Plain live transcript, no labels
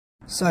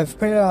So I've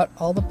printed out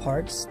all the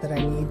parts that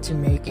I need to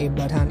make a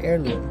Bloodhound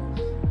Heirloom.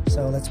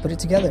 So let's put it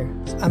together.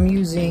 I'm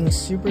using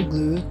super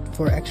glue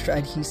for extra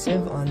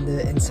adhesive on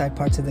the inside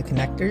parts of the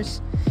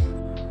connectors.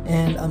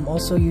 And I'm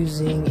also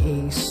using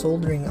a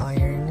soldering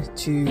iron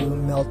to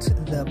melt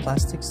the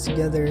plastics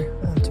together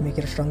to make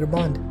it a stronger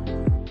bond.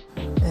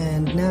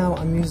 And now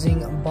I'm using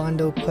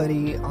Bondo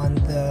putty on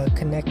the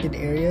connected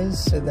areas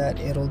so that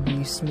it'll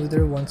be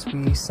smoother once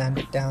we sand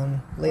it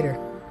down later.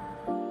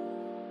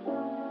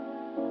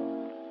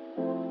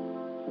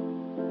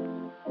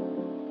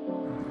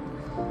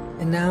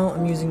 And now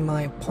I'm using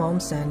my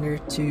palm sander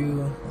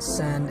to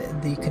sand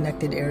the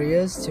connected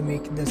areas to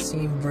make the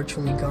seam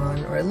virtually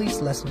gone, or at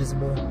least less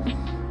visible.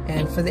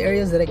 And for the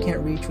areas that I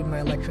can't reach with my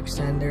electric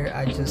sander,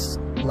 I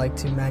just like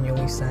to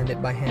manually sand it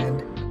by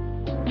hand.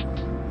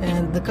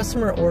 And the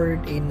customer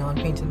ordered a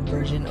non-painted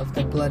version of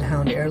the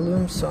Bloodhound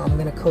Heirloom, so I'm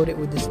going to coat it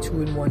with this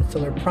 2-in-1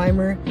 filler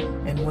primer,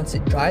 and once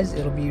it dries,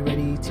 it'll be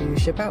ready to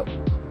ship out.